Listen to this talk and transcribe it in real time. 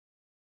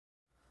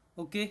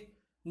Okay,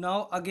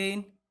 now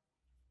again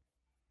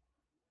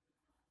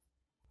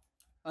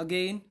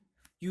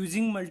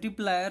using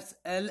multipliers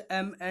L,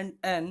 M and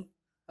N,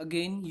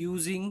 again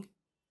using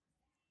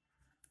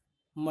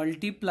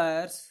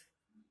multipliers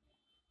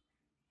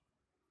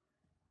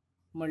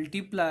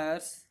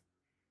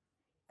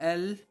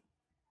L,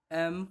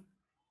 M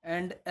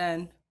and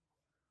N,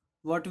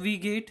 what we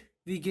get?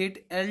 We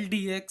get L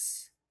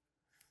dx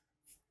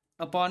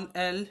upon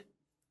L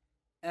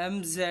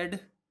mz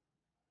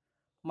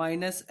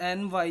minus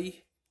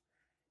ny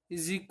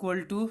is equal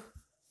to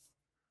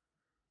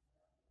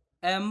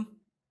m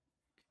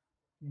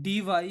dy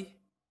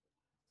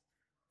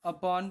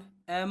upon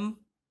m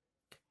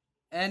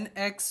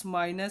nx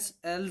minus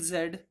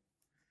lz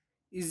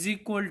is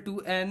equal to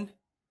n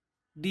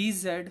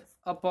dz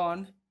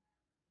upon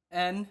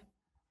n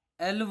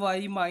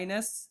ly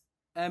minus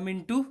m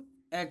into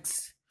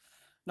x.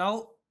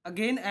 Now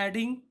again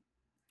adding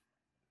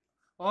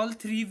all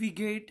three, we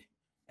get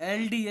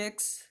L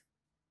dx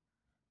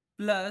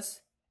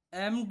plus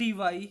m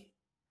dy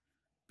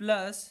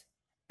plus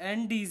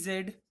n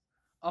dz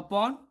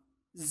upon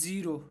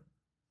 0,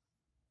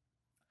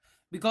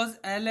 because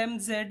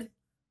lmz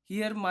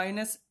here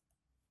minus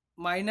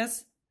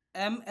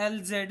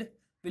mlz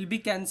will be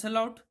cancel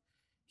out,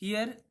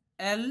 here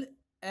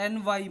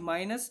lny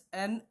minus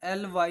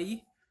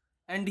nly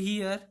and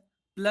here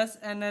plus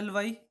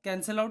nly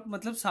cancel out,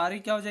 मतलब सारे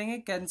क्या हो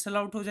जाएंगे? cancel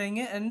out हो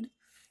जाएंगे and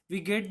we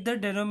get the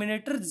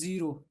denominator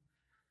 0.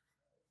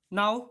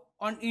 Now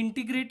on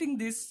integrating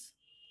this,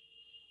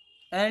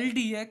 L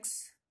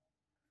dx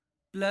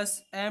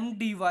plus m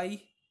dy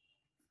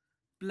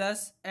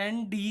plus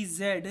n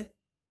dz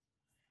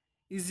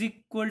is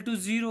equal to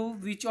 0,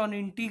 which on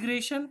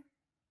integration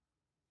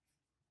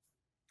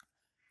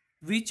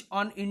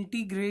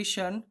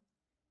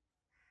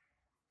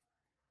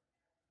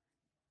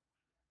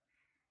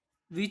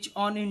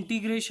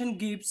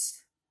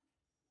gives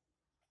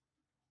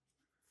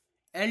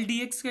L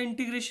dx का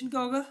integration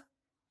क्या होगा?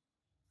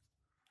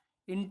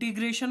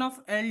 Integration of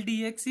L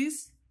dx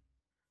is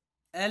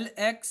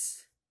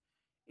Lx,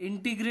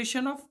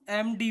 integration of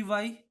m dy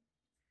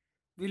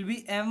will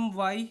be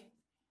my,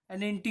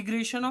 and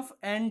integration of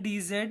n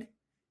dz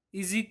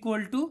is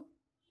equal to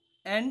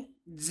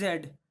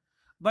nz.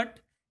 But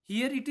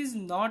here it is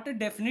not a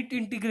definite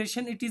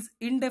integration, it is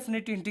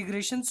indefinite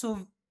integration,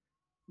 so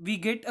we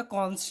get a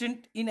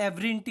constant in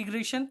every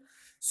integration.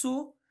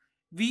 So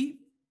we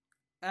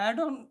add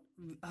on,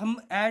 हम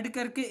add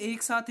करके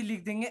एक साथ ही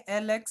लिख देंगे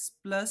Lx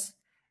plus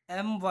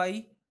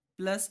my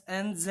plus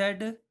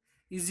nz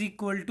is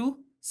equal to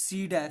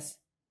c dash.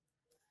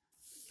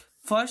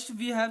 First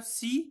we have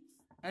c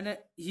and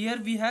here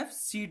we have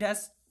c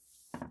dash.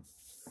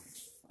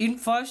 In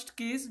first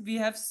case we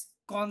have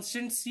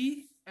constant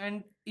c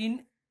and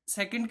in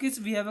second case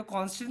we have a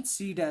constant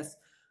c dash.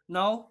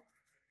 Now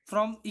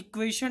from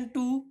equation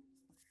 2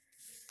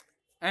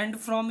 and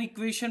from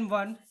equation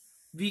 1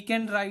 we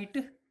can write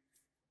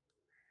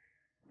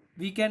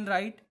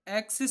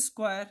x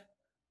square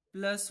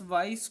plus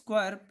y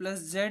square plus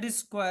z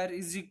square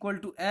is equal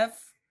to f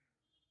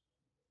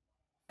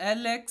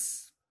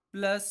Lx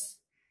plus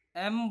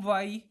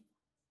my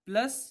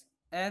plus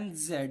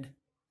nz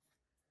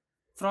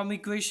from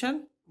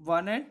equation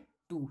 1 and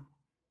 2.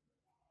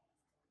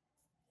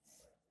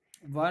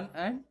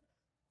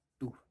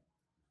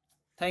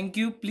 Thank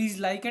you. Please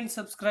like and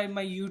subscribe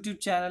my YouTube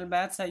channel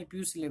Maths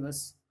IPU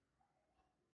Syllabus.